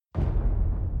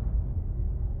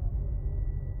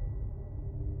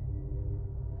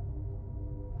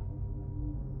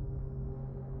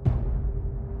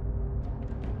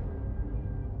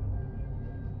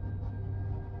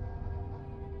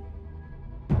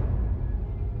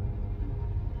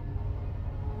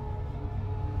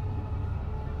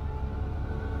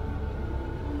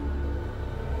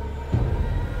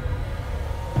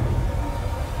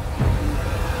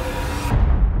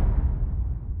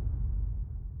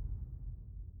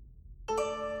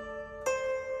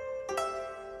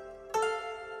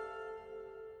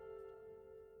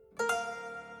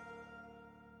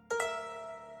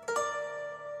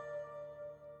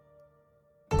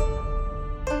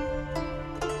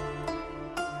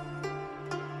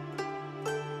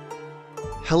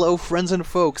Hello, friends and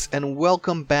folks, and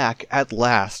welcome back at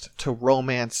last to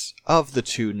Romance of the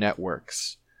Two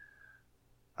Networks.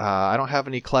 I don't have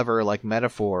any clever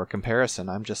metaphor or comparison.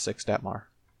 I'm just Six Detmar.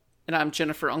 And I'm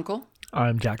Jennifer Uncle.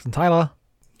 I'm Jackson Tyler.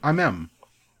 I'm M.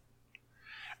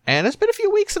 And it's been a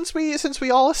few weeks since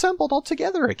we all assembled all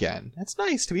together again. It's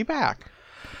nice to be back.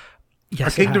 A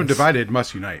Yes, kingdom divided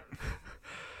must unite.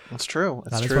 That's true.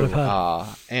 That's That is true. what I've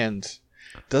heard. And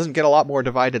doesn't get a lot more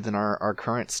divided than our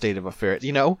current state of affairs.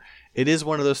 You know, it is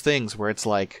one of those things where it's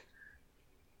like,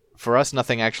 for us,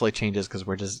 nothing actually changes because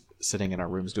we're just sitting in our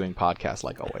rooms doing podcasts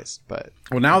like always. But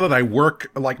Well, now that I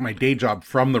work like my day job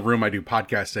from the room I do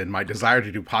podcasts in, my desire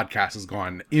to do podcasts has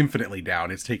gone infinitely down.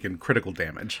 It's taken critical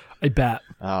damage. I bet.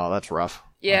 oh, that's rough.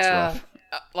 Yeah, That's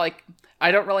rough. I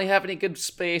don't really have any good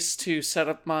space to set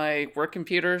up my work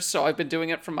computer, so I've been doing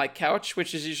it from my couch,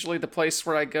 which is usually the place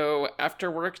where I go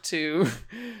after work to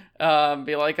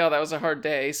be like, oh, that was a hard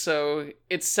day. So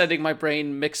it's sending my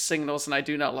brain mixed signals, and I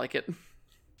do not like it.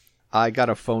 I got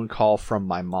a phone call from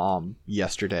my mom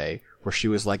yesterday where she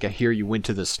was like, I hear you went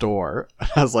to the store.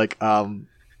 I was like,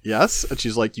 yes. And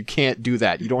she's like, you can't do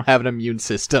that. You don't have an immune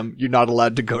system. You're not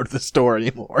allowed to go to the store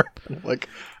anymore. And I'm like,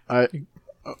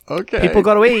 okay. People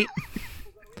got to eat.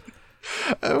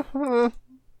 I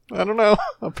don't know.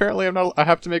 Apparently I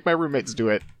have to make my roommates do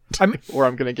it. Or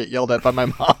I'm going to get yelled at by my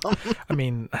mom. I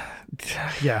mean,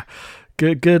 yeah.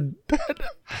 Good.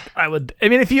 I mean,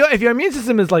 if your immune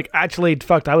system is actually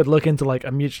fucked, I would look into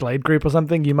a mutual aid group or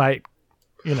something. You might,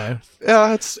 Yeah,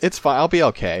 it's fine. I'll be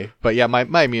okay. But yeah,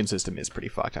 my immune system is pretty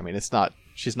fucked. I mean,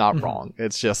 she's not wrong.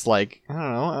 It's just I don't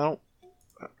know.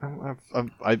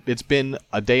 It's been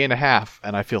a day and a half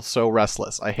and I feel so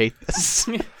restless. I hate this.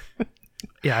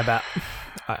 Yeah, I bet.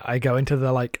 I go into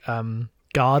the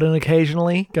garden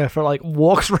occasionally. Go for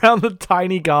walks around the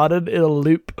tiny garden in a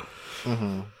loop.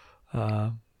 Mm-hmm.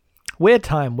 Weird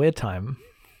time. Weird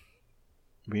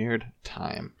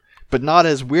time. But not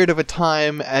as weird of a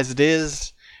time as it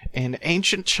is in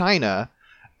ancient China,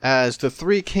 as the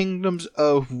three kingdoms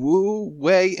of Wu,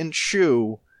 Wei, and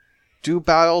Shu do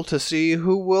battle to see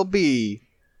who will be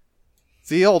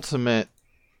the ultimate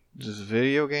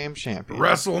video game champion.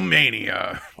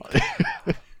 WrestleMania.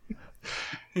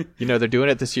 You know, they're doing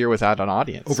it this year without an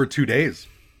audience. Over 2 days.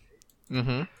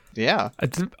 Mm-hmm. Yeah.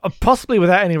 It's possibly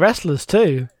without any wrestlers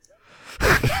too.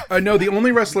 No, the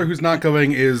only wrestler who's not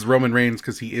going is Roman Reigns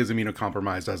because he is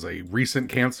immunocompromised as a recent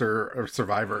cancer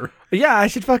survivor. Yeah, I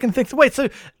should fucking think. Wait, so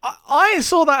I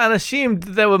saw that and assumed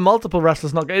there were multiple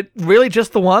wrestlers not going. Really,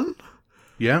 just the one?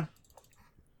 Yeah.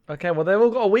 Okay, well, they've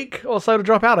all got a week or so to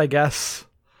drop out, I guess.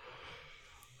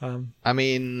 I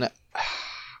mean,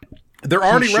 they're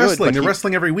already should, wrestling. They're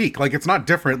wrestling every week. It's not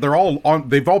different. They're all on.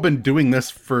 They've all been doing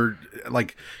this for Raw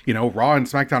and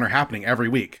SmackDown are happening every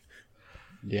week.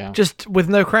 yeah. Just with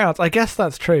no crowds. I guess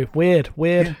that's true. Weird.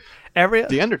 Yeah.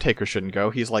 The Undertaker shouldn't go.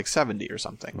 He's 70 or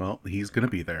something. Well, he's gonna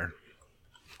be there.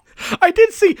 I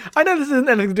did see. I know this isn't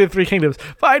anything to do with Three Kingdoms,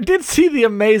 but I did see the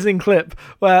amazing clip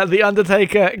where the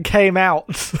Undertaker came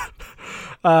out.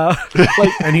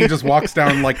 And he just walks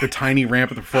down the tiny ramp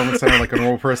at the Performance Center like a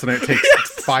normal person, and it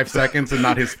takes 5 seconds and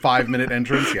not his 5-minute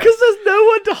entrance. Because there's no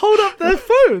one to hold up their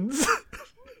phones.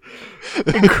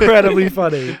 Incredibly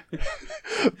funny.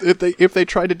 If they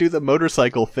tried to do the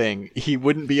motorcycle thing, he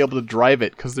wouldn't be able to drive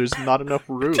it because there's not enough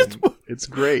room. It's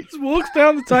great. Just walks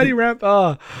down the tiny ramp.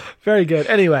 Oh, very good.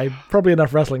 Anyway, probably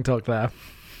enough wrestling talk there.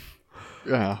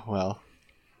 Yeah, well.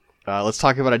 Let's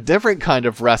talk about a different kind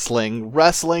of wrestling.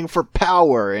 Wrestling for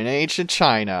power in ancient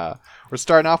China. We're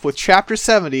starting off with Chapter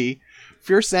 70.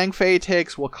 Fierce Zhang Fei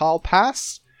takes Wakal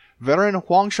Pass. Veteran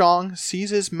Huangshang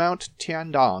seizes Mount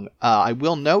Tiandong. I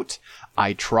will note,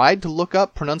 I tried to look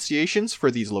up pronunciations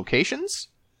for these locations.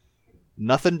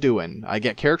 Nothing doing. I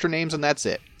get character names and that's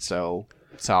it. So,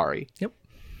 sorry. Yep.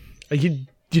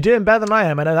 You're doing better than I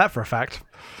am. I know that for a fact.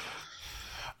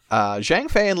 Zhang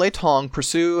Fei and Lei Tong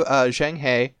pursue Zhang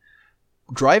He,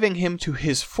 driving him to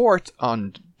his fort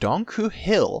on Dongku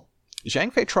Hill.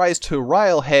 Zhang Fei tries to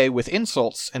rile He with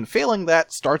insults, and failing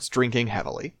that, starts drinking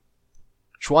heavily.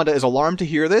 Xuanda is alarmed to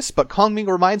hear this, but Kong Ming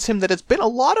reminds him that it's been a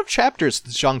lot of chapters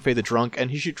since Zhang Fei the Drunk,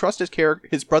 and he should trust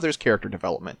his brother's character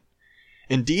development.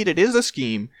 Indeed, it is a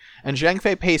scheme, and Zhang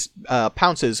Fei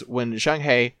pounces when Zhang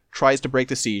He tries to break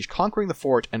the siege, conquering the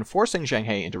fort and forcing Zhang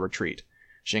He into retreat.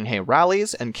 Zhang He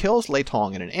rallies and kills Lei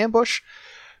Tong in an ambush,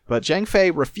 but Zhang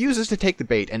Fei refuses to take the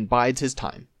bait and bides his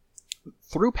time.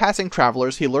 Through passing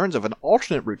travelers, he learns of an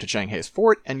alternate route to Zhang He's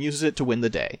fort and uses it to win the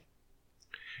day.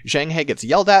 Zhang He gets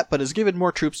yelled at, but is given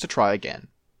more troops to try again.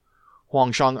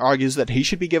 Huangshang argues that he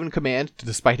should be given command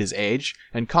despite his age,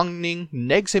 and Kong Ning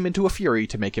negs him into a fury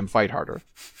to make him fight harder.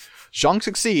 Zhang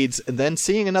succeeds, and then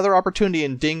seeing another opportunity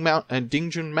in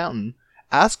Dingjun Mountain,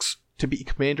 asks to be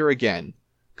commander again.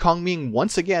 Kong Ming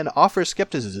once again offers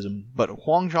skepticism, but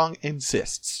Huang Zhang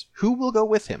insists. Who will go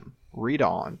with him? Read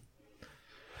on.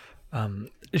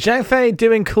 Zhang Fei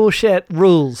doing cool shit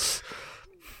rules.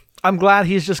 I'm glad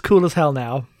he's just cool as hell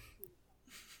now.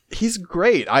 He's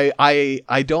great.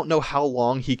 I don't know how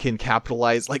long he can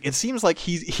capitalize. Like, it seems like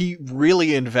he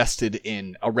really invested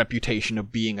in a reputation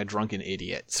of being a drunken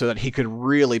idiot so that he could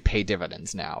really pay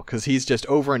dividends now. Because he's just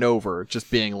over and over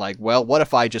just being like, well, what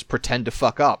if I just pretend to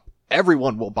fuck up?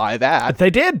 Everyone will buy that. They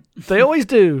did. They always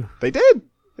do. They did.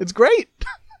 It's great.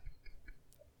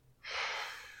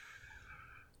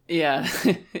 Yeah.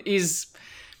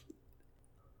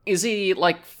 Is he,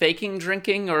 like, faking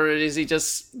drinking, or is he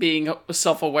just being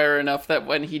self-aware enough that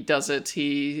when he does it,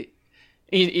 he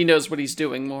knows what he's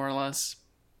doing, more or less?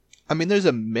 I mean, there's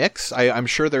a mix. I'm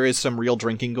sure there is some real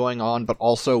drinking going on, but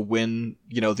also when,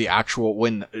 when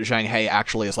Zhang He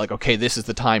actually is like, okay, this is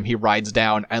the time, he rides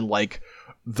down, and, like,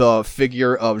 the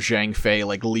figure of Zhang Fei,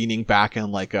 like, leaning back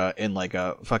in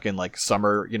a fucking, like,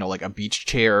 summer, like a beach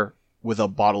chair with a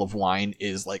bottle of wine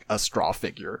is, like, a straw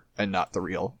figure and not the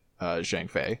real Zhang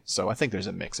Fei. So I think there's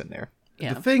a mix in there.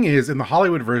 Yeah. The thing is, in the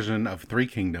Hollywood version of Three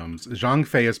Kingdoms, Zhang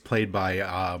Fei is played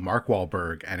by Mark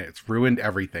Wahlberg, and it's ruined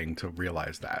everything to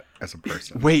realize that as a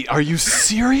person. Wait, are you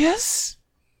serious?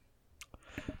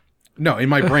 No, in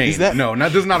my brain. No,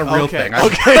 this is not a real thing.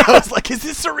 Okay, I was like, is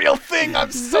this a real thing?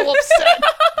 I'm so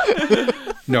upset.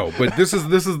 No, but this is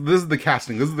the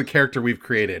casting. This is the character we've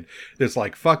created. It's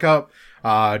like fuck up.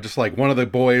 Just like one of the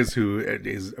boys who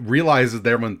realizes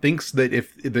that everyone thinks that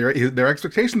if their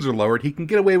expectations are lowered, he can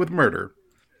get away with murder.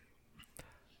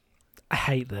 I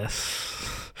hate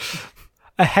this.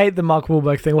 I hate the Mark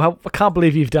Wahlberg thing. Well, I can't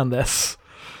believe you've done this.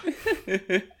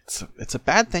 It's a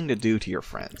bad thing to do to your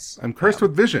friends. I'm cursed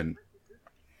with vision.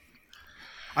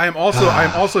 I am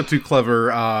also too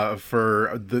clever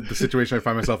for the situation I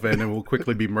find myself in, and will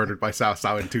quickly be murdered by Cao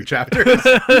Cao in 2 chapters.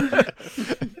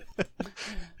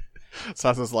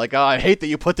 Cao Cao's like, I hate that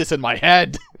you put this in my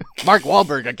head. Mark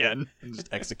Wahlberg again. And just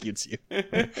executes you.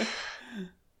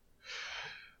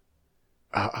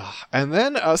 And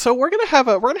then, so we're gonna have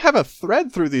a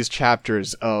thread through these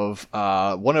chapters of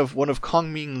one of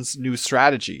Kong Ming's new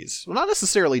strategies. Well, not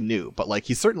necessarily new, but like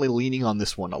he's certainly leaning on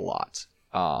this one a lot.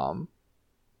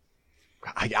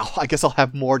 I guess I'll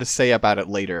have more to say about it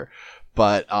later.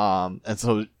 But and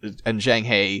Zhang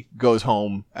He goes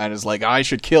home and is like, I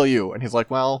should kill you, and he's like,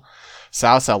 well,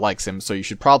 Cao Cao likes him, so you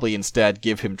should probably instead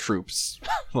give him troops.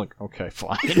 Like, okay,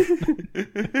 fine.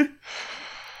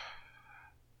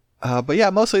 But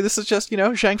yeah, mostly this is just,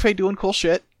 Zhang Fei doing cool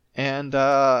shit and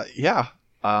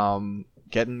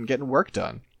getting work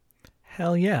done.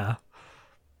 Hell yeah.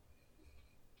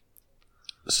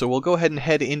 So we'll go ahead and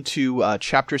head into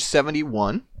chapter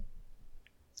 71.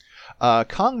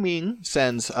 Kong Ming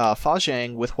sends Fa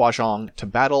Zhang with Hua Zhang to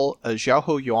battle Zhao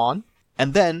Ho Yuan,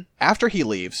 and then, after he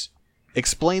leaves,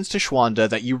 explains to Xuanda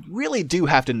that you really do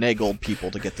have to nag old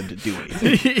people to get them to do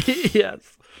anything.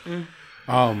 Yes.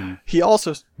 He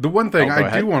also... The one thing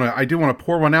I do want to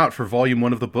pour one out for volume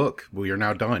 1 of the book. We are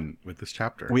now done with this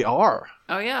chapter. We are.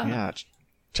 Oh, yeah. Yeah.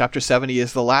 Chapter 70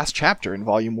 is the last chapter in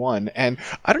volume 1. And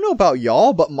I don't know about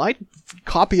y'all, but my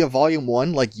copy of volume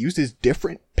 1 uses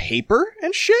different paper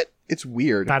and shit. It's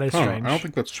weird. That is strange. I don't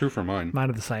think that's true for mine. Mine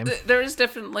are the same. There is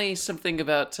definitely something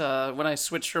about when I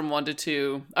switched from 1 to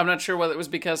 2. I'm not sure whether it was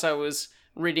because I was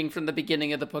reading from the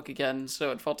beginning of the book again,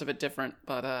 so it felt a bit different.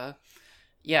 But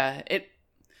yeah,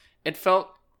 it felt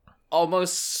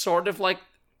almost sort of like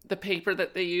the paper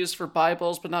that they use for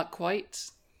Bibles, but not quite.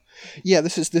 Yeah,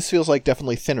 this feels like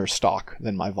definitely thinner stock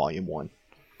than my volume 1.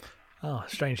 Oh,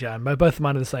 strange. Yeah, both of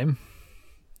mine are the same.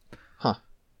 Huh.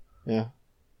 Yeah.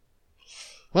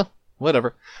 Well,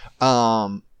 whatever.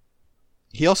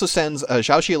 He also sends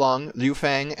Zhao Xilong, Liu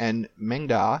Fang, and Meng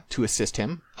Da to assist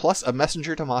him, plus a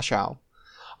messenger to Ma Xiao.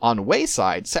 On Wei's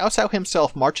side, Cao Cao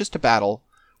himself marches to battle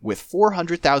with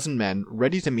 400,000 men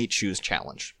ready to meet Shu's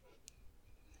challenge.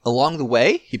 Along the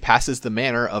way, he passes the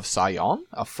manor of Sai Yong,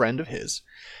 a friend of his,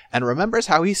 and remembers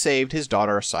how he saved his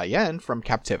daughter Sai Yan from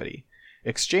captivity.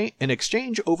 In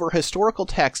exchange over historical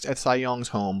text at Sai Yong's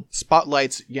home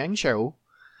spotlights Yang Xiao,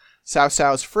 Cao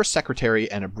Cao's first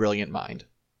secretary and a brilliant mind.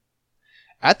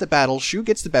 At the battle, Shu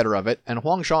gets the better of it, and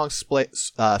Huang Zhang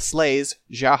slays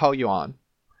Zhao Hao Yuan.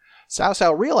 Cao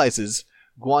Cao realizes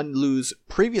Guan Lu's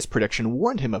previous prediction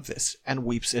warned him of this, and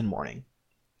weeps in mourning.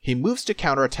 He moves to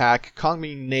counterattack. Kong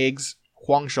Ming nags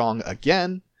Huang Zhang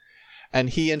again,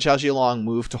 and he and Zhao Zilong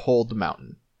move to hold the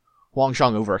mountain. Huang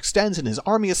Zhang overextends and his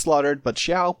army is slaughtered, but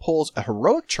Xiao pulls a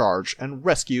heroic charge and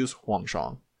rescues Huang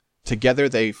Zhang. Together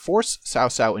they force Cao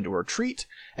Cao into a retreat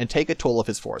and take a toll of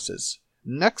his forces.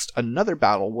 Next, another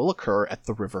battle will occur at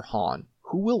the River Han.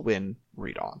 Who will win?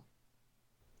 Read on.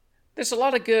 There's a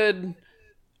lot of good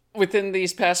within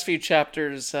these past few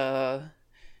chapters. A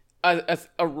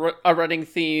running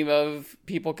theme of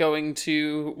people going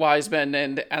to wise men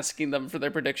and asking them for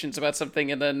their predictions about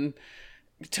something, and then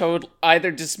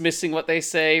either dismissing what they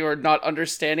say or not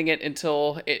understanding it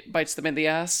until it bites them in the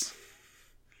ass.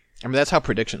 I mean, that's how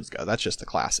predictions go. That's just a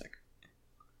classic.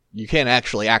 You can't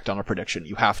actually act on a prediction.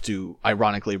 You have to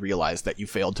ironically realize that you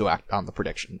failed to act on the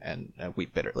prediction and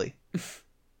weep bitterly.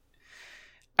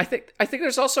 I think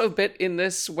there's also a bit in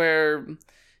this where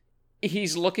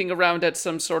he's looking around at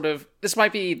some sort of... This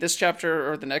might be this chapter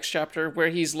or the next chapter, where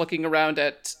he's looking around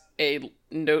at a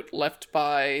note left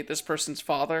by this person's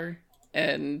father,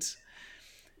 and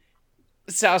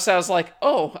Cao Cao's like,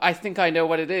 oh, I think I know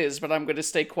what it is, but I'm going to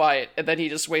stay quiet. And then he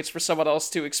just waits for someone else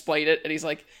to explain it, and he's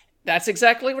like, that's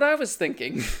exactly what I was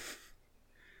thinking.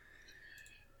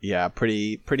 Yeah,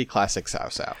 pretty classic Cao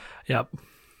Cao. Yep.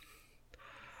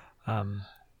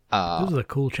 This was a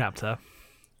cool chapter.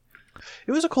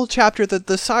 It was a cool chapter. The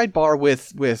sidebar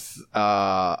with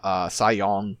Sai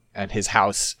Yong and his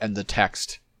house and the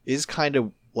text is kind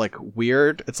of like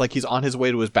weird. It's like he's on his way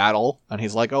to his battle and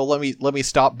he's like, "Oh, let me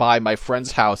stop by my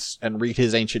friend's house and read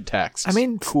his ancient texts." I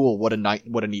mean, cool. What a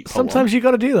neat poem. Sometimes you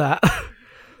got to do that.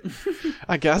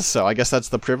 I guess so. I guess that's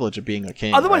the privilege of being a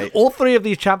king. Otherwise, right? all three of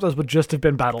these chapters would just have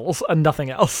been battles and nothing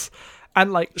else.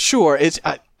 And like, sure,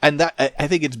 I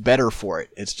think it's better for it.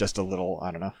 It's just a little,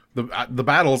 I don't know. The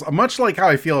battles, much like how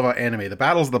I feel about anime, the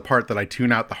battles are the part that I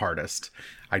tune out the hardest.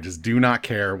 I just do not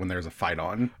care when there's a fight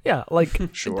on. Yeah,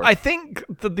 like, sure. I think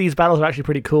that these battles are actually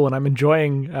pretty cool, and I'm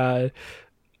enjoying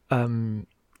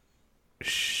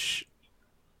Shu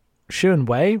and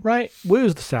Wei, right?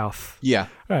 Wu's the south. Yeah.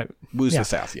 Right. Wu's the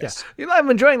south, yes. Yeah. You know, I'm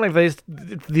enjoying like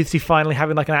these two finally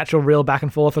having like an actual real back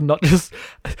and forth and not just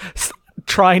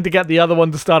trying to get the other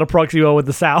one to start a proxy war with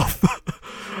the south.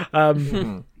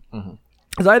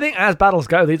 So I think as battles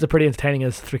go, these are pretty entertaining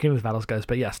as Three Kingdoms battles goes.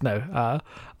 But yes, no,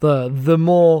 the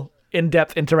more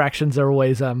in-depth interactions are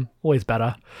always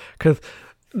better, because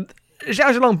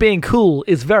Xiao Zilong being cool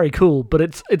is very cool, but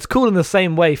it's cool in the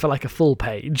same way for like a full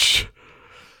page.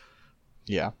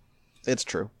 Yeah, it's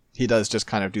true. He does just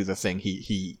kind of do the thing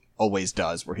he always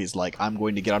does, where he's like, I'm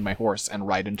going to get on my horse and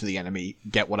ride into the enemy,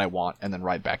 get what I want, and then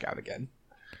ride back out again.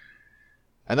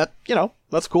 And that,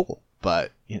 that's cool,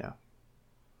 but, Yep.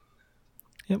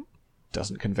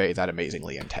 doesn't convey that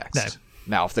amazingly in text. No.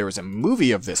 Now, if there was a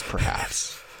movie of this,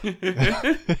 perhaps,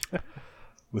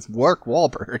 with Mark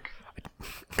Wahlberg,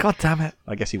 God damn it!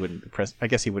 I guess he wouldn't be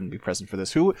present for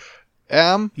this. Who?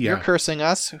 You're cursing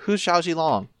us. Who's Xiao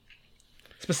Zilong?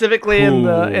 Specifically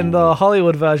in the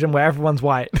Hollywood version where everyone's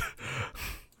white.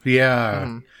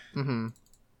 Yeah. Mm-hmm.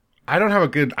 I don't have a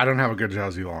good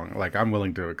Xiao Zilong. Like, I'm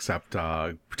willing to accept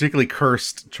particularly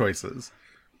cursed choices.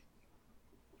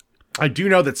 I do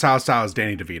know that Cao Cao is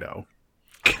Danny DeVito.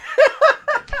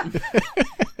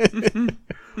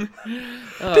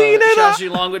 Xiao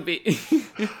Zilong would be...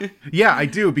 Yeah, I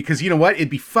do, because you know what? It'd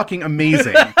be fucking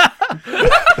amazing.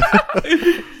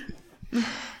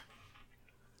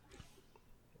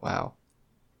 Wow.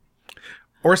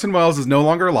 Orson Welles is no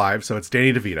longer alive, so it's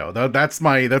Danny DeVito. That's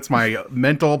my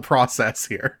mental process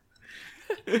here.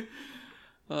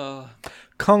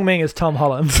 Kong Ming is Tom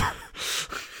Holland.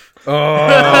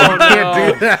 Oh, you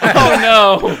can't do that.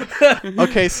 Oh no.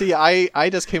 Okay, see, I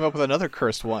just came up with another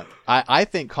cursed one. I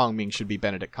think Kong Ming should be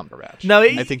Benedict Cumberbatch. No,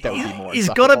 I think that would be more. He's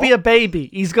got to be a baby.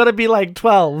 He's got to be like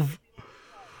 12.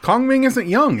 Kong Ming isn't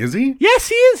young, is he? Yes,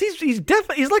 he is. He's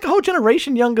definitely. He's like a whole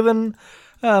generation younger than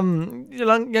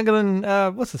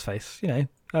what's his face?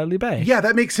 Liu Bei. Yeah,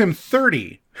 that makes him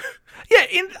 30. Yeah,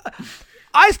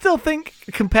 I still think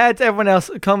compared to everyone else,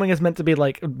 Kong Ming is meant to be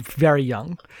like very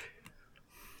young.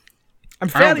 I'm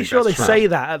fairly sure they say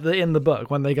that in the book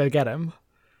when they go get him.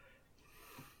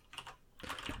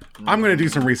 I'm going to do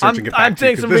some research and get back I'm to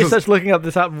you. doing some research looking up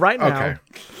this up right now.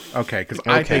 Okay, because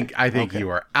I think you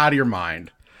are out of your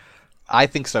mind. I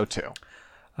think so too.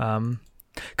 Kong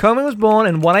Ming was born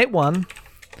in 181,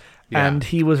 and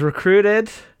he was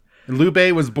recruited. And Liu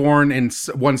Bei was born in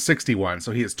 161,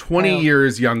 so he is 20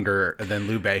 years younger than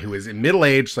Liu Bei, who is in middle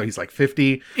age, so he's like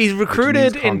 50. He's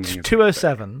recruited in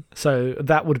 207, so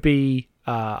that would be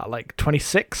like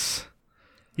 26.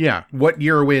 Yeah. What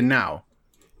year are we in now?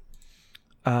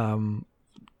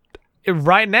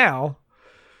 Right now.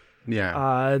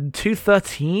 Yeah.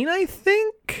 213, I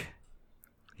think.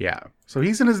 Yeah. So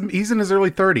he's in his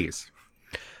early 30s.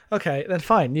 Okay, then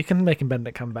fine. You can make him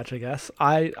Benedict Cumberbatch, I guess.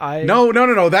 I No.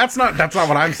 That's not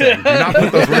what I'm saying. Do not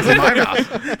put those words in my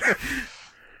mouth.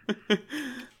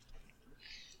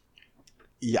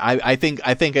 Yeah, I think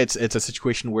it's a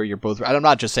situation where you're both. And I'm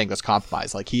not just saying this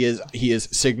compromise. Like he is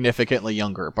significantly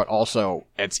younger, but also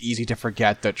it's easy to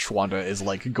forget that Schwanda is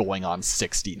like going on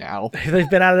 60 now. They've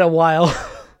been at it a while.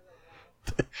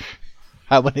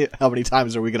 How many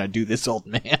times are we gonna do this, old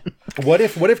man? What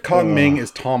if Kong Ming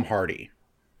is Tom Hardy?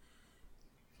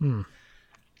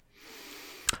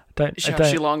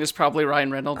 Xiao Long is probably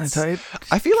Ryan Reynolds. I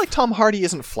feel like Tom Hardy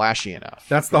isn't flashy enough.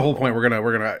 That's the whole point. We're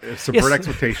gonna subvert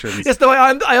expectations. Yes, no,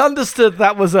 I understood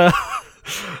that was an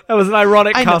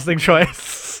ironic casting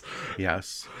choice.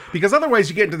 Yes. Because otherwise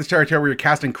you get into this territory where you're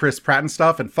casting Chris Pratt and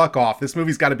stuff, and fuck off. This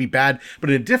movie's got to be bad, but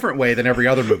in a different way than every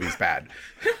other movie's bad.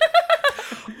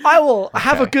 I will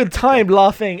have a good time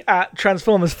laughing at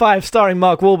Transformers 5 starring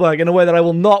Mark Wahlberg in a way that I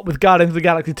will not with Guardians of the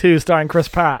Galaxy 2 starring Chris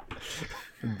Pratt.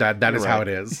 That is how it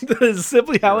is. That is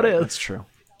simply how it is. That's true.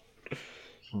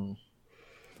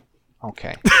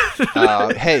 Okay.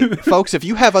 Hey, folks, if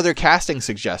you have other casting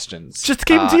suggestions, just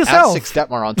keep them to yourself. At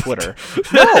Sixdetmar on Twitter.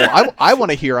 No, I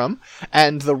want to hear them,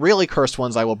 and the really cursed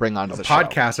ones I will bring onto the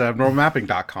podcast at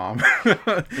abnormalmapping.com.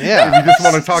 Yeah, if you just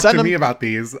want to talk to me about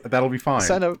these, that'll be fine.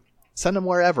 Send them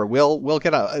wherever. We'll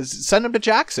get send them to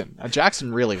Jackson.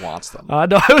 Jackson really wants them. No,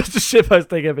 I was just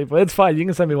shitposting at people. It's fine. You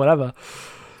can send me whatever.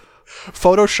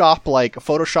 Photoshop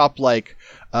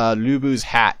Lubu's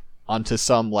hat onto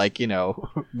some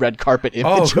red carpet image.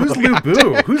 Oh, who's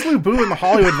Lubu? Who's Lubu in the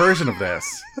Hollywood version of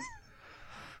this?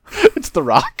 It's The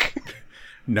Rock.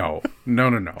 No.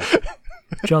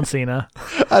 John Cena.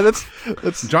 That's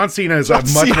John Cena is a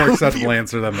much more acceptable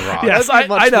answer than The Rock. Yes,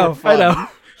 I know.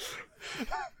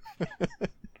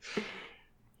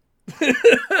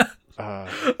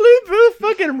 Lubu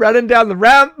fucking running down the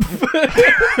ramp.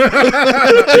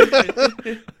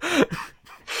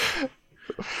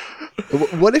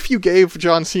 What if you gave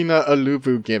John Cena a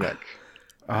Lubu gimmick?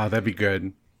 That'd be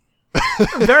good.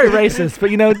 Very racist,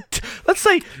 but let's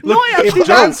say if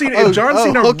John Cena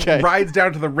rides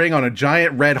down to the ring on a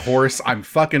giant red horse, I'm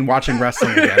fucking watching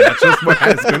wrestling again. That's just what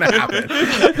is going to happen.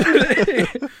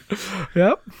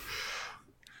 Yep.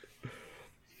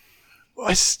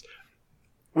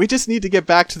 We just need to get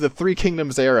back to the Three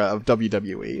Kingdoms era of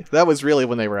WWE. That was really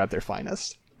when they were at their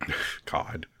finest.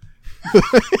 God.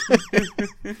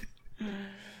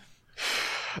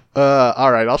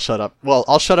 All right, I'll shut up. Well,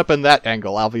 I'll shut up in that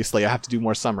angle. Obviously, I have to do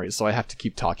more summaries, so I have to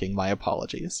keep talking. My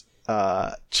apologies.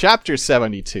 Chapter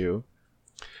 72.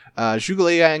 Zhuge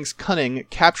Liang's cunning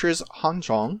captures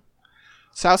Hanzhong.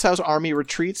 Cao Cao's army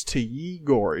retreats to Yi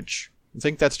Gorge. I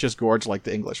think that's just gorge like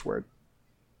the English word.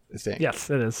 I think. Yes,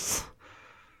 it is.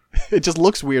 It just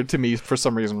looks weird to me for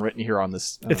some reason written here on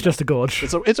this. It's just a gorge.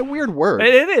 It's a weird word.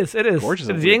 It is. Gorge is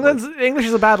a weird word. English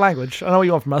is a bad language. I know what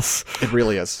you want from us. It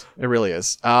really is.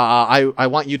 I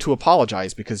want you to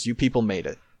apologize because you people made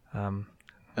it. And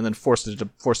then forced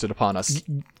it upon us.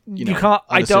 You can't.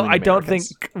 I don't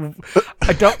think.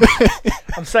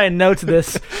 I'm saying no to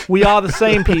this. We are the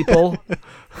same people.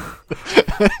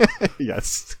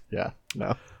 Yes. Yeah.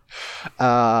 No.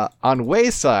 On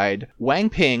Wei's side, Wang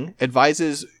Ping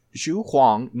advises Zhu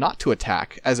Huang not to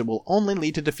attack, as it will only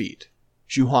lead to defeat.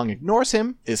 Zhu Huang ignores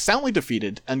him, is soundly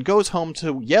defeated, and goes home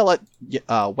to yell at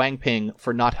Wang Ping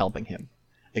for not helping him.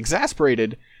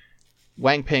 Exasperated,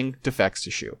 Wang Ping defects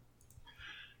to Shu.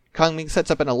 Kang Ming sets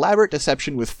up an elaborate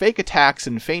deception with fake attacks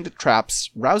and feigned traps,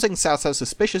 rousing Cao Cao's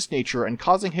suspicious nature and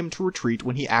causing him to retreat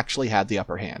when he actually had the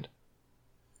upper hand.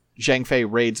 Zhang Fei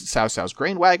raids Cao Cao's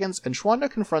grain wagons, and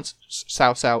Schwanda confronts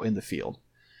Cao Cao in the field.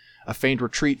 A feigned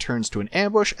retreat turns to an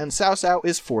ambush, and Cao Cao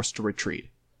is forced to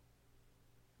retreat.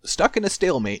 Stuck in a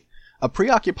stalemate, a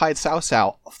preoccupied Cao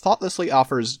Cao thoughtlessly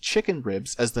offers chicken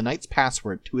ribs as the night's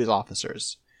password to his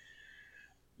officers.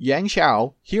 Yang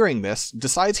Xiao, hearing this,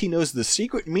 decides he knows the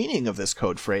secret meaning of this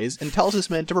code phrase and tells his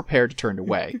men to prepare to turn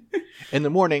away. In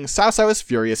the morning, Cao Cao is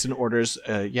furious and orders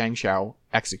Yang Xiao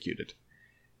executed.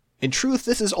 In truth,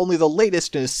 this is only the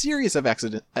latest in a series of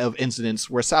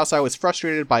incidents where Cao Cao is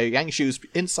frustrated by Yang Xiu's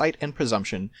insight and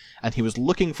presumption, and he was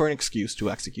looking for an excuse to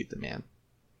execute the man.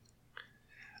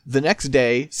 The next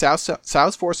day,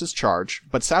 Cao's forces charge,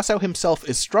 but Cao Cao himself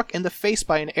is struck in the face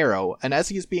by an arrow, and as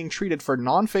he is being treated for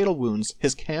non-fatal wounds,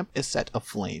 his camp is set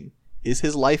aflame. Is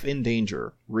his life in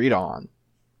danger? Read on.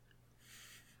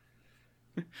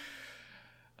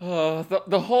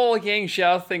 The whole Yang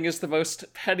Xiao thing is the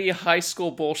most petty high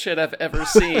school bullshit I've ever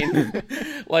seen.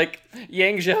 Like,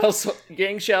 Yang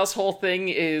Xiao's whole thing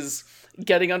is,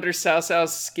 getting under Cao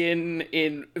Cao's skin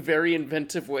in very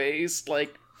inventive ways.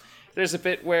 Like, there's a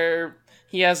bit where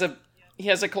he has a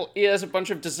bunch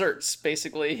of desserts,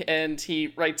 basically, and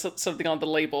he writes something on the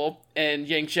label, and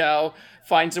Yang Zhao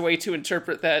finds a way to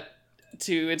interpret that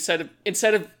to,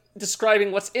 instead of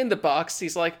describing what's in the box,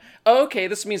 he's like, oh, okay,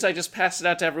 this means I just pass it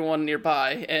out to everyone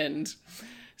nearby, and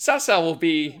Cao Cao will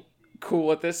be cool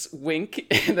with this, wink,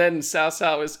 and then Cao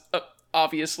Cao is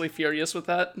obviously furious with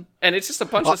that, and it's just a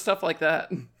bunch of stuff like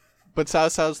that. But Cao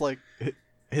Cao's like,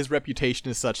 his reputation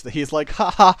is such that he's like,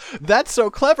 haha, that's so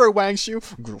clever, Wang Shu.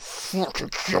 I'm gonna fucking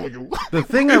kill you. The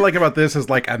thing I like about this is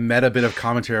like a meta bit of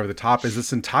commentary over the top is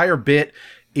this entire bit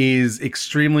is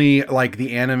extremely like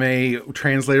the anime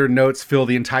translator notes fill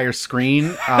the entire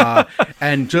screen.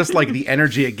 And just like the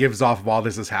energy it gives off while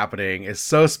this is happening is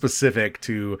so specific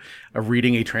to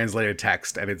reading a translated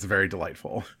text, and it's very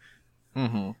delightful.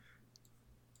 Mm-hmm.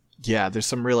 Yeah, there's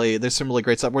some really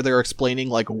great stuff where they're explaining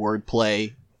like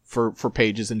wordplay for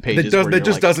pages and pages. That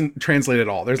just doesn't translate at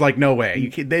all. There's like no way.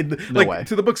 You can, no way.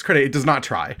 To the book's credit, it does not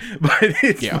try. But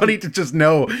it's funny to just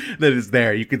know that it's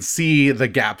there. You can see the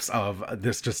gaps of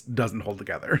this just doesn't hold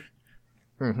together.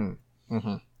 Mm-hmm.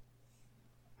 Mm-hmm.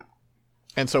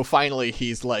 And so finally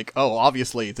he's like, oh,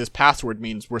 obviously this password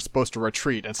means we're supposed to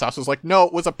retreat. And Sasuke's like, no,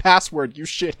 it was a password, you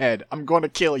shithead. I'm going to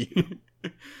kill you.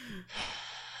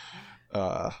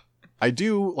 I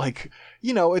do like,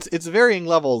 you know, it's varying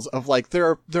levels of like,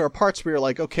 there are parts where you're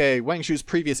like, okay, Wang Shu's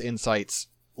previous insights,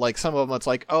 like some of them it's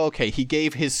like, oh, okay, he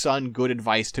gave his son good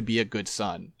advice to be a good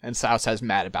son, and Cao Cao's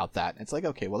mad about that. It's like,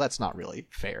 okay, well, that's not really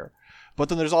fair. But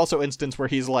then there's also instance where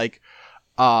he's like,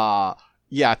 yeah,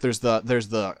 there's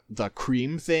the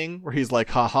cream thing where he's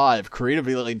like, haha, I've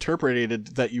creatively interpreted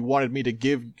that you wanted me to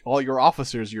give all your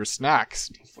officers your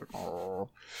snacks. He's like, oh.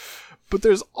 But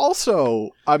there's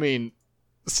also, I mean,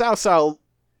 Cao Cao,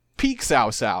 peak Cao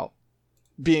Cao,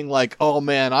 being like, oh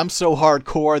man, I'm so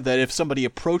hardcore that if somebody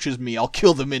approaches me, I'll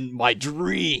kill them in my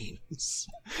dreams.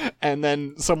 And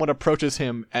then someone approaches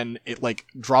him and it, like,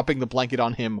 dropping the blanket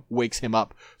on him wakes him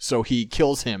up, so he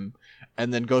kills him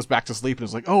and then goes back to sleep and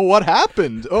is like, oh, what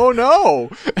happened? Oh no!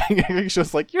 And he's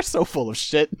just like, you're so full of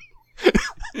shit.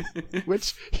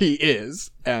 Which he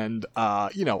is. And,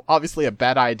 you know, obviously a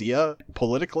bad idea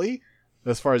politically,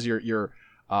 as far as your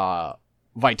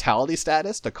vitality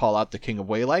status, to call out the King of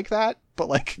Wei like that, but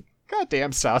like,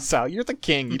 goddamn Cao Cao, you're the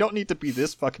king. You don't need to be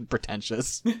this fucking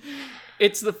pretentious.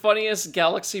 It's the funniest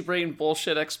galaxy brain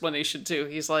bullshit explanation too.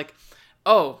 He's like,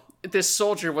 oh, this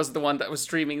soldier was the one that was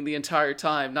dreaming the entire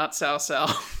time, not Cao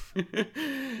Cao.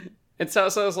 And Cao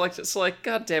Cao's like, it's like,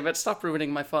 god damn it, stop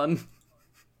ruining my fun.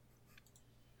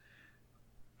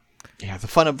 Yeah, the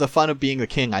fun of being the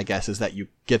king, I guess, is that you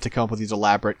get to come up with these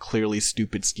elaborate, clearly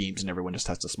stupid schemes, and everyone just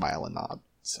has to smile and nod.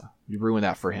 So you ruin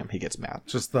that for him, he gets mad.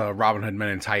 Just the Robin Hood Men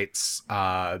in Tights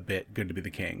bit. Good to be the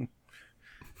king.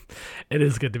 It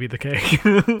is good to be the king.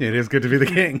 It is good to be the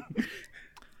king.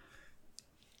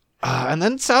 And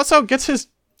then Cao Cao gets his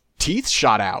teeth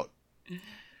shot out.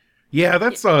 Yeah,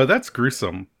 that's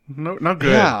gruesome. No, not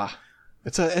good. Yeah.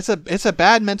 It's a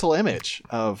bad mental image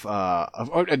of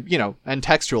you know, and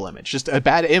textual image, just a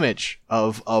bad image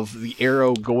of the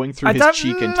arrow going through his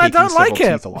cheek and taking several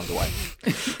teeth along the way.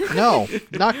 No,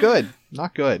 not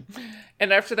good.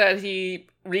 And after that, he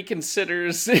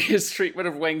reconsiders his treatment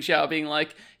of Wang Zhao, being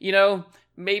like, you know,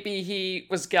 maybe he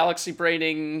was galaxy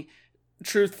braining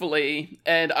truthfully,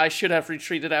 and I should have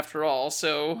retreated after all.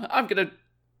 So I'm gonna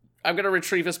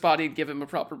retrieve his body and give him a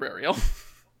proper burial.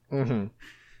 Mm-hmm.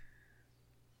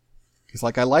 He's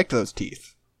like, I liked those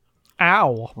teeth.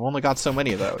 Ow. I've only got so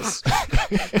many of those.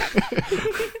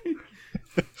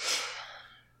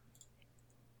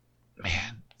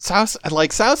 Man. Cao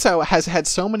Cao has had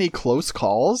so many close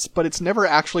calls, but it's never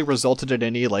actually resulted in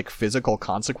any, like, physical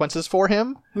consequences for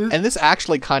him. And this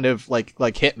actually kind of,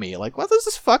 like hit me. Like, well, this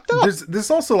is fucked up. There's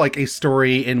also, like, a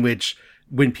story in which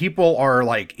when people are,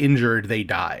 like, injured, they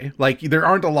die. Like, there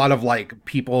aren't a lot of, like,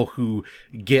 people who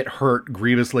get hurt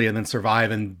grievously and then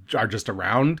survive and are just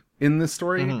around in this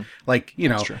story. Mm-hmm. Like, you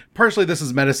know, partially this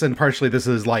is medicine, partially this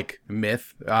is, like,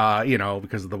 myth, you know,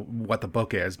 because of what the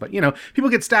book is. But, you know, people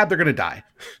get stabbed, they're gonna die.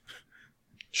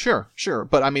 Sure.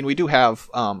 But, I mean, we do have,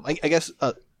 I guess,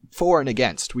 for and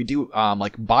against. We do,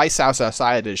 like, by Cao Cao's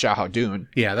side is Xiahou Dun.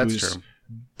 Yeah, that's true.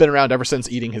 Been around ever since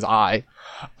eating his eye.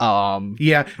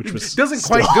 Yeah, which was doesn't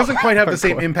quite have the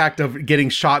same impact of getting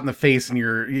shot in the face and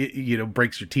you know,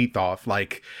 breaks your teeth off.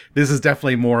 Like, this is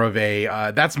definitely more of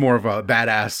a that's more of a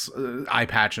badass eye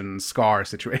patch and scar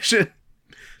situation.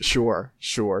 Sure.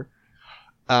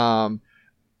 And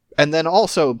then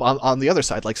also on the other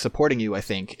side, like, supporting you, I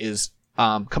think, is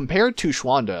compared to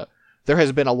Xuanda, there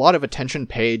has been a lot of attention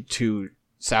paid to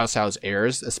Cao Cao's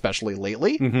heirs, especially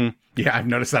lately. Yeah, I've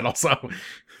noticed that also.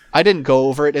 I didn't go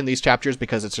over it in these chapters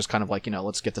because it's just kind of like,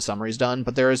 let's get the summaries done.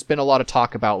 But there has been a lot of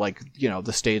talk about like,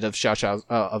 the state of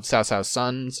Cao Cao's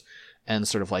sons, and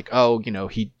sort of like,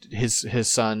 his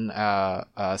son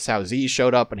Cao Zi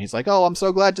showed up, and he's like, oh, I'm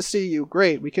so glad to see you.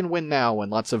 Great, we can win now, and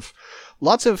lots of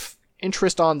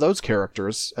interest on those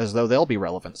characters as though they'll be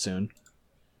relevant soon.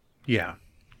 Yeah.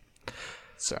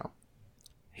 So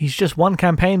He's just one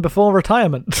campaign before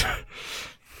retirement.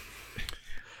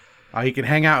 He can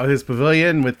hang out with his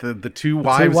pavilion with the two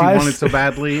wives he wanted so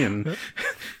badly, and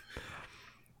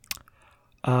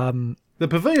the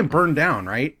pavilion burned down,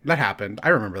 right? That happened. I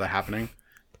remember that happening.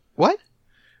 what?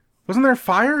 Wasn't there a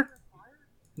fire?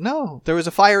 No, there was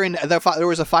a fire in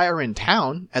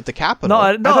town at the Capitol. No,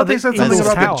 I thought they said something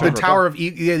Eagle's about the Tower. tower of the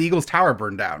Eagle's Tower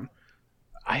burned down.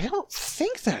 I don't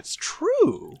think that's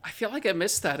true. I feel like I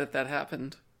missed that if that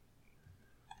happened.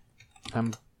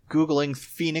 I'm Googling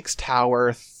Phoenix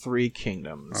Tower 3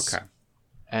 Kingdoms. Okay.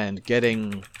 And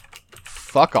getting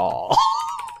fuck all.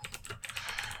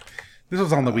 This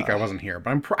was on the week I wasn't here,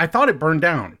 but I thought it burned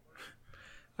down.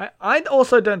 I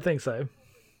also don't think so.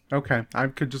 Okay, I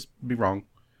could just be wrong.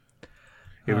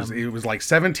 It was like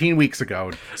 17 weeks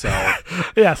ago, so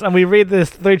Yes, and we read this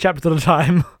 3 chapters at a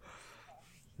time.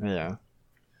 Yeah.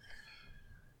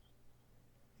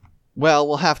 Well,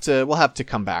 we'll have to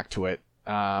come back to it.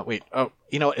 Wait. Oh,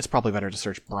 it's probably better to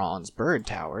search Bronze Bird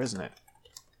Tower, isn't it?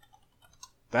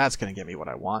 That's gonna get me what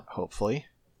I want, hopefully.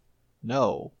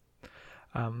 No.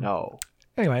 No.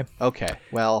 Anyway. Okay.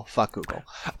 Well, fuck Google.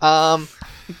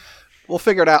 We'll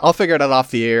figure it out. I'll figure it out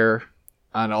off the air,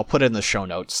 and I'll put it in the show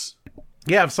notes.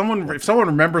 yeah. If someone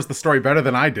remembers the story better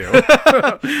than I do,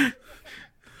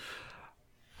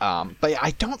 But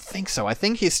I don't think so. I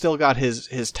think he's still got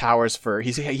his towers for.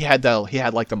 He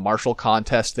had like the martial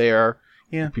contest there.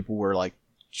 Yeah. People were like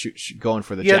going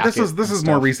for the yeah. jacket. This is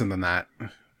more recent than that.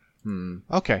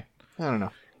 Okay. I don't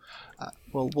know.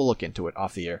 We'll look into it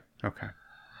off the air. Okay.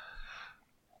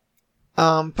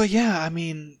 But yeah, I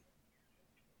mean,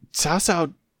 Cao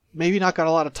Cao maybe not got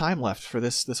a lot of time left for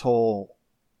this whole,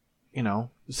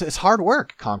 it's hard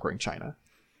work conquering China.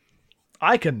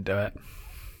 I couldn't do it.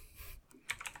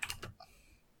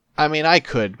 I mean, I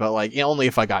could, but like only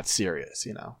if I got serious,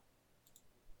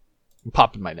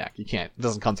 Pop in my neck. You can't. It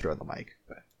doesn't come through on the mic,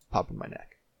 but pop in my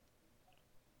neck.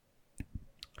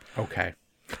 Okay.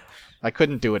 I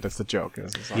couldn't do it as a joke.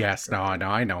 Yes. No.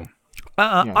 I know.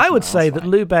 I would say that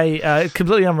Liu Bei,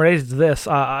 completely unrelated to this,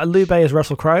 Liu Bei is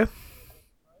Russell Crowe.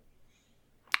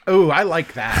 Oh, I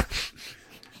like that.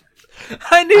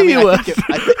 I knew you would.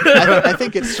 I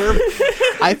think it serves.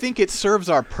 I think it serves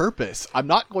our purpose. I'm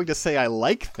not going to say I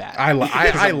like that.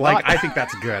 I think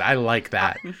that's good. I like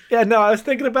that. Yeah, no, I was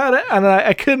thinking about it, and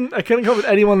I couldn't come up with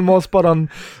anyone more spot on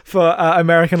for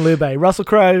American Liu Bei. Russell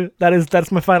Crowe.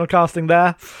 That's my final casting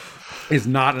there. Is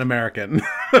not an American.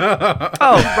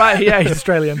 Oh, right, yeah, he's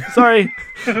Australian. Sorry.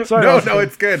 No,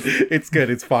 it's good. It's good.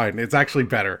 It's fine. It's actually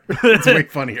better. It's way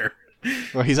funnier.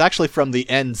 Well, he's actually from the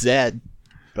NZ,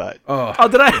 but Oh,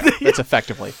 did I? it's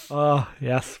effectively. Oh,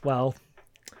 yes. Well.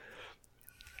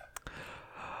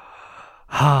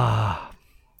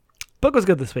 Book was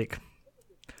good this week.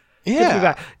 Good to be Yeah.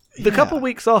 back. The couple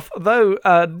weeks off, though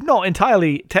not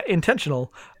entirely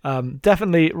intentional,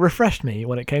 definitely refreshed me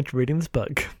when it came to reading this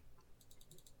book.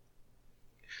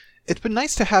 It's been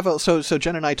nice to have so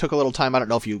Jen and I took a little time. I don't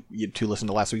know if you two listened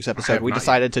to last week's episode. We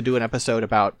decided to do an episode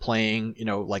about playing,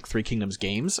 like Three Kingdoms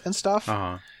games and stuff.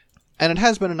 Uh-huh. And it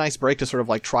has been a nice break to sort of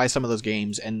like try some of those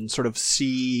games and sort of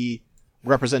see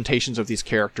representations of these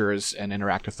characters and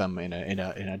interact with them in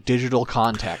a digital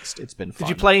context. It's been fun.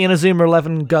 Did you play Inazuma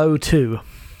 11 Go 2?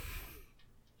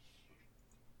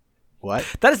 What?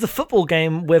 That is the football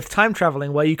game with time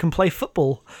traveling where you can play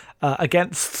football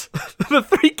against the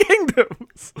Three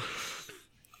Kingdoms.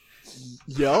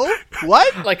 Yo?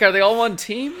 What? Like, are they all one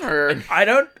team, or?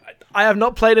 I have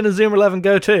not played Inazuma 11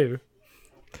 Go 2.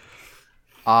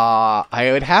 I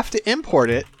would have to import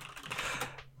it.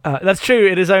 That's true.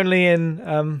 It is only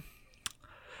in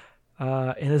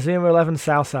Inazuma 11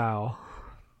 Cao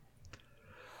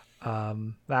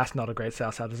Cao. That's not a great Cao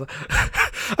Cao design.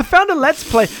 I found a let's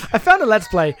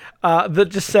play that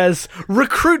just says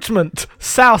recruitment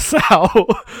Cao Cao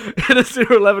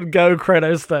Inazuma 11 Go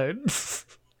Chrono Stones.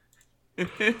 Which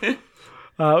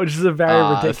is a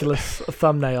very ridiculous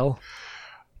thumbnail.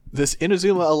 This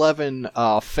Inazuma 11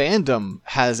 fandom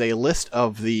has a list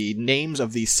of the names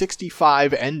of the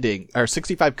 65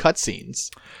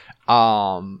 cutscenes.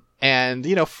 And,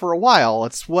 for a while,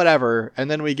 it's whatever. And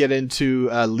then we get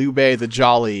into Liu Bei the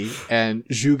Jolly and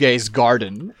Zhuge's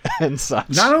Garden and such.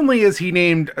 Not only is he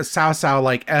named Cao Cao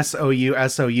like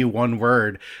SOU, one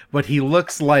word, but he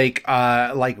looks like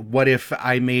what if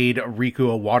I made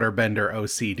Riku a waterbender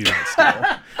OC do not steal.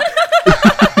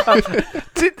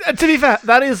 To be fair,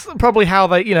 that is probably how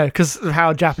they, because of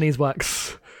how Japanese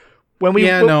works.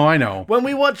 I know. When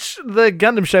we watch the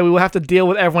Gundam show, we will have to deal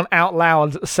with everyone out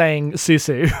loud saying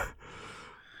Susu.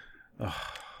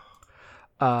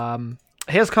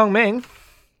 Here's Kong Ming.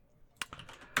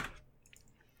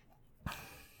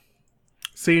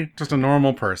 See, just a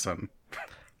normal person.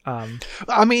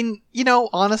 I mean,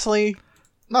 honestly,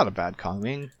 not a bad Kong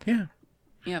Ming. Yeah.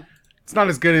 Yeah. It's not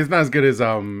as good as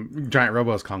Giant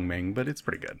Robo's Kong Ming, but it's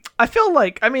pretty good. I feel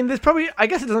like, there's probably, I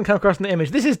guess it doesn't come across in the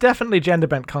image. This is definitely gender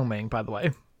bent Kong Ming, by the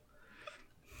way.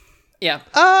 Yeah.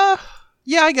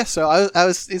 Yeah, I guess so.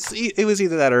 It was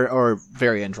either that or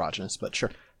very androgynous, but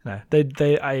sure. No,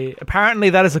 apparently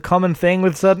that is a common thing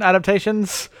with certain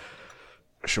adaptations.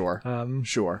 Sure.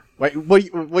 Sure.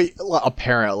 Wait.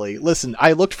 Apparently, listen.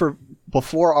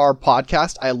 Before our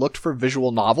podcast, I looked for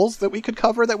visual novels that we could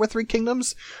cover that were Three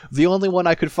Kingdoms. The only one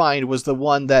I could find was the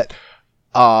one that,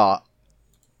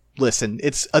 listen,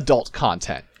 it's adult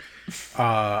content.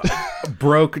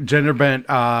 Broke gender bent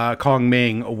Kong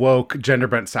Ming, woke gender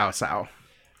bent Cao Cao.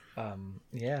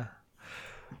 Yeah.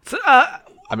 So,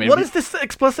 mean, what is this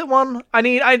explicit one? I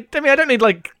don't need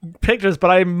like pictures,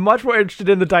 but I'm much more interested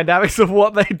in the dynamics of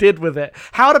what they did with it.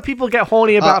 How do people get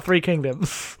horny about Three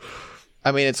Kingdoms?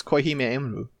 It's Koihime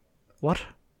Emu. What?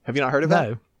 Have you not heard of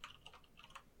that?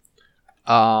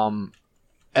 No.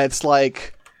 It's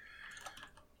like,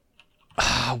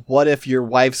 what if your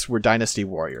wives were dynasty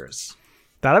warriors?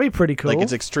 That'd be pretty cool. Like,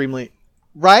 it's extremely...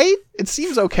 Right? It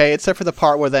seems okay, except for the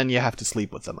part where then you have to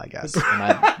sleep with them, I guess.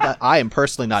 And I am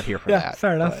personally not here for that. Yeah,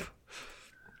 fair enough.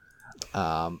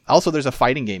 But, also, there's a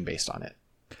fighting game based on it.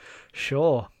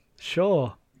 Sure.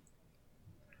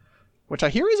 Which I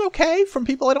hear is okay from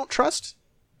people I don't trust.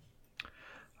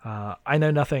 I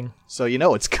know nothing. So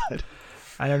it's good.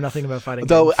 I know nothing about fighting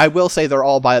Though games. I will say they're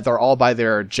all by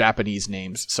their Japanese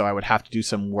names, so I would have to do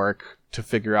some work to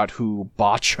figure out who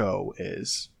Bacho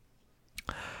is.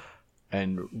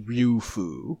 And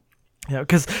Ryufu. Yeah,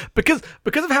 because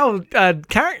of how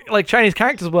Chinese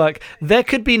characters work, there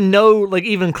could be no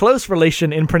even close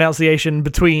relation in pronunciation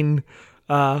between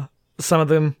some of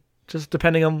them, just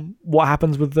depending on what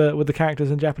happens with the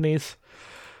characters in Japanese.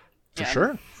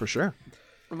 For sure.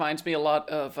 Reminds me a lot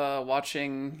of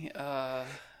watching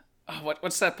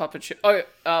what's that puppet show? Oh,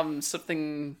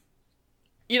 something.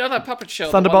 That puppet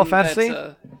show, Thunderbolt Fantasy?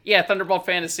 Yeah, Thunderbolt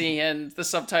Fantasy, and the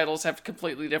subtitles have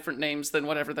completely different names than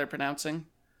whatever they're pronouncing.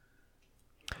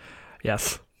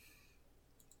 Yes.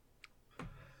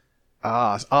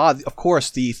 Of course,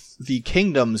 the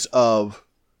kingdoms of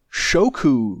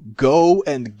Shoku, Go,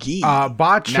 and Gi.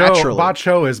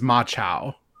 Bacho is Ma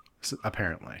Chao,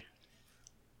 apparently.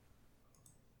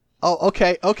 Oh,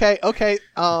 okay.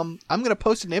 I'm gonna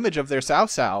post an image of their Cao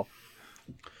Cao.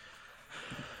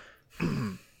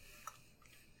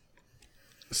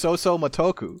 So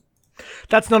Matoku.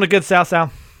 That's not a good Cao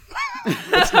Cao.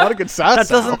 That's not a good Cao Cao. That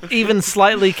doesn't even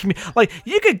slightly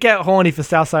you could get horny for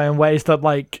Cao Cao in ways that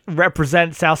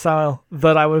represent Cao Cao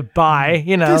that I would buy.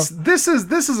 This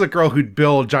is a girl who'd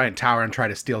build a giant tower and try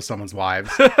to steal someone's wives.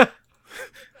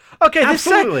 Okay,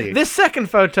 absolutely. This second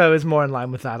photo is more in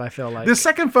line with that. I feel like the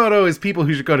second photo is people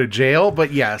who should go to jail,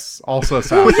 but yes, also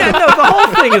Cao Cao. Yeah, no, the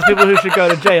whole thing is people who should go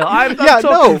to jail. I'm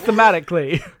talking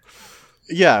thematically.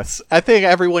 Yes, I think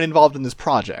everyone involved in this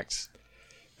project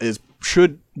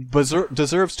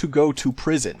deserves to go to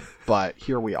prison, but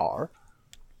here we are.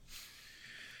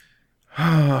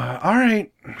 All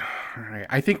right.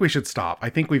 I think we should stop. I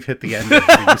think we've hit the end of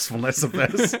the usefulness of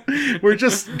this. We're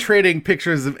just trading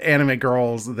pictures of anime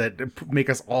girls that make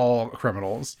us all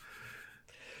criminals.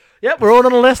 Yep, we're all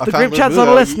on a list. The group chat's on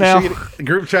a list now.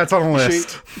 Group chat's on a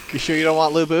list. You sure you don't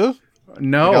want Lubu?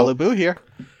 No. We got Lubu here.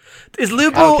 Is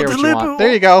Lubu? I don't care what you want.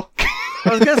 There you go. I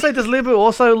was going to say, does Lubu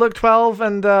also look 12?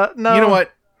 And no. You know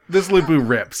what? This Lubu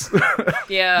rips.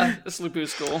 Yeah, this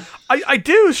Lubu's cool. I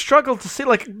do struggle to see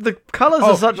the colors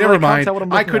are such. Never mind.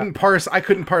 I couldn't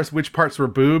parse which parts were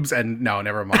boobs, and no,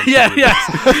 never mind. Yeah.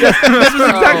 This was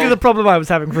exactly the problem I was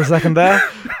having for a second there.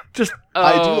 Just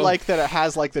I do like that it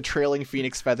has the trailing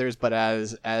phoenix feathers, but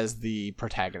as the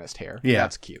protagonist hair. Yeah,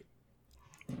 that's cute.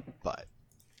 But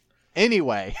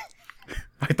anyway.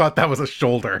 I thought that was a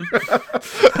shoulder.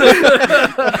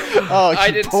 Oh,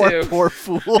 I did too. Poor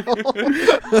fool.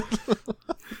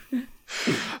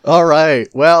 All right.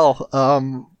 Well,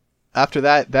 after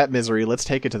that misery, let's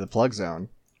take it to the plug zone.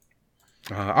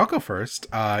 I'll go first.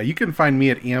 You can find me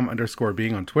at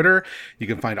em_being on Twitter. You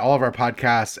can find all of our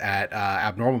podcasts at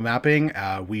Abnormal Mapping.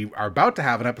 We are about to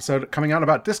have an episode coming out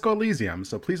about Disco Elysium,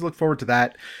 so please look forward to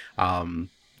that.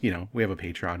 We have a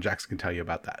Patreon. Jackson can tell you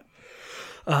about that.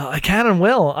 I can and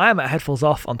will. I'm at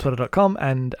Headfallsoff on Twitter.com,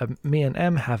 and me and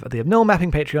Em have the Abnormal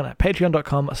Mapping Patreon at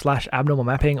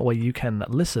patreon.com/abnormalmapping, where you can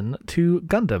listen to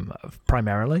Gundam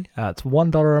primarily. It's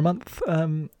 $1 a month,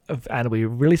 and we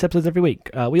release episodes every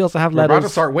week. We also have We're letters. about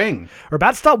to start Wing. We're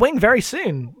about to start Wing very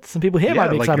soon. Some people here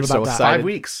might be excited you're about so that. excited. 5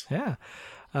 weeks. Yeah.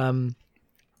 So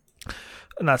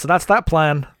that's that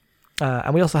plan.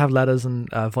 And we also have letters and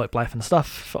VoIP Life and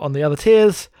stuff on the other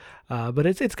tiers. But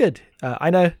it's good.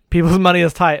 I know people's money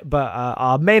is tight, but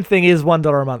our main thing is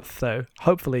 $1 a month. So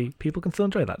hopefully people can still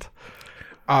enjoy that.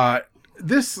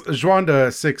 This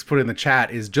Juanda 6 put in the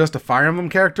chat is just a Fire Emblem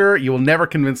character. You will never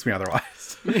convince me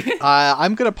otherwise.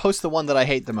 I'm gonna post the one that I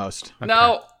hate the most.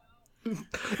 No.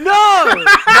 No!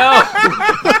 No.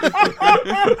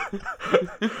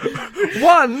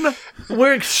 One,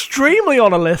 we're extremely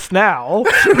on a list now.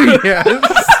 Yes.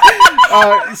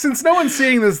 Since no one's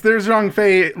seeing this, there's Zhang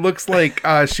Fei. Looks like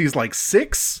she's like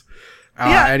 6.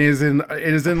 Yeah. And is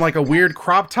in like a weird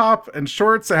crop top and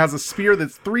shorts and has a spear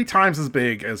that's 3 times as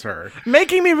big as her.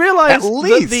 Making me realize At that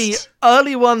least. the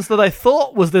early ones that I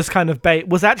thought was this kind of bait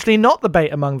was actually not the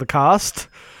bait among the cast.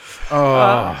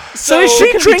 So is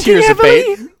she could be drinking tears of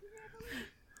heavily? bait.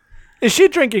 Is she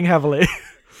drinking heavily?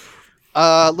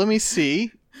 Let me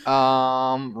see.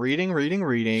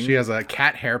 Reading. She has a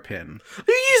cat hairpin. Are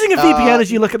you using a VPN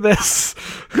as you look at this?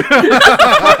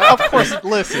 Of course.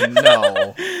 Listen,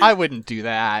 no, I wouldn't do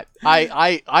that.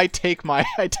 I take my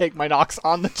knocks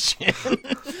on the chin.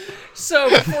 So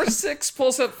before 6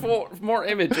 pulls up more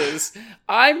images,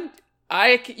 you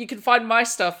can find my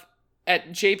stuff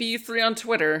at JBU3 on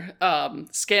Twitter,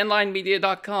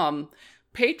 scanlinemedia.com,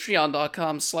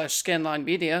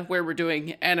 patreon.com/scanlinemedia, where we're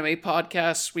doing anime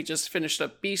podcasts. We just finished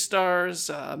up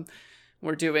Beastars.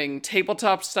 We're doing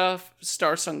tabletop stuff,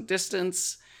 Star Sung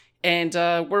Distance, and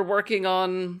we're working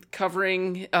on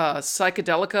covering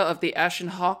Psychedelica of the Ashen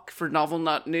Hawk for Novel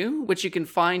Not New, which you can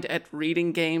find at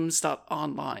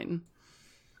readinggames.online.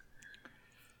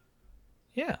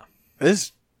 Yeah.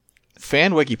 This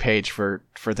fan wiki page for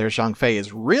their Zhang Fei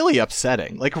is really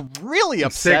upsetting. Like, really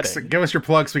upsetting. 6, give us your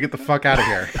plugs so we get the fuck out of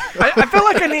here. I feel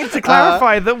like I need to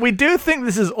clarify that we do think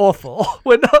this is awful.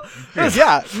 We're not.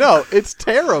 Yeah, no, it's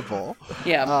terrible.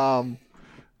 Yeah.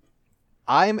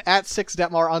 I'm at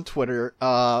 6detmar on Twitter.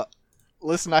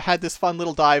 Listen, I had this fun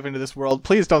little dive into this world.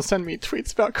 Please don't send me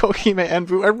tweets about Kokime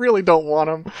Envu. I really don't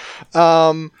want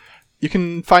them. You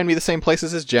can find me the same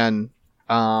places as Jen.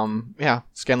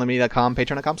 Scanlinemedia.com,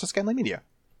 patreon.com/scanlinemedia.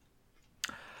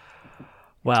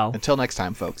 Well, Until next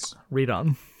time, folks. read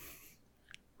on.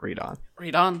 Read on.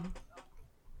 Read on.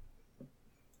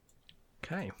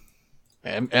 Okay.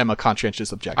 Am a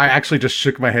conscientious objector. I actually just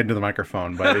shook my head into the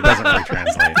microphone, but it doesn't really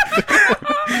translate.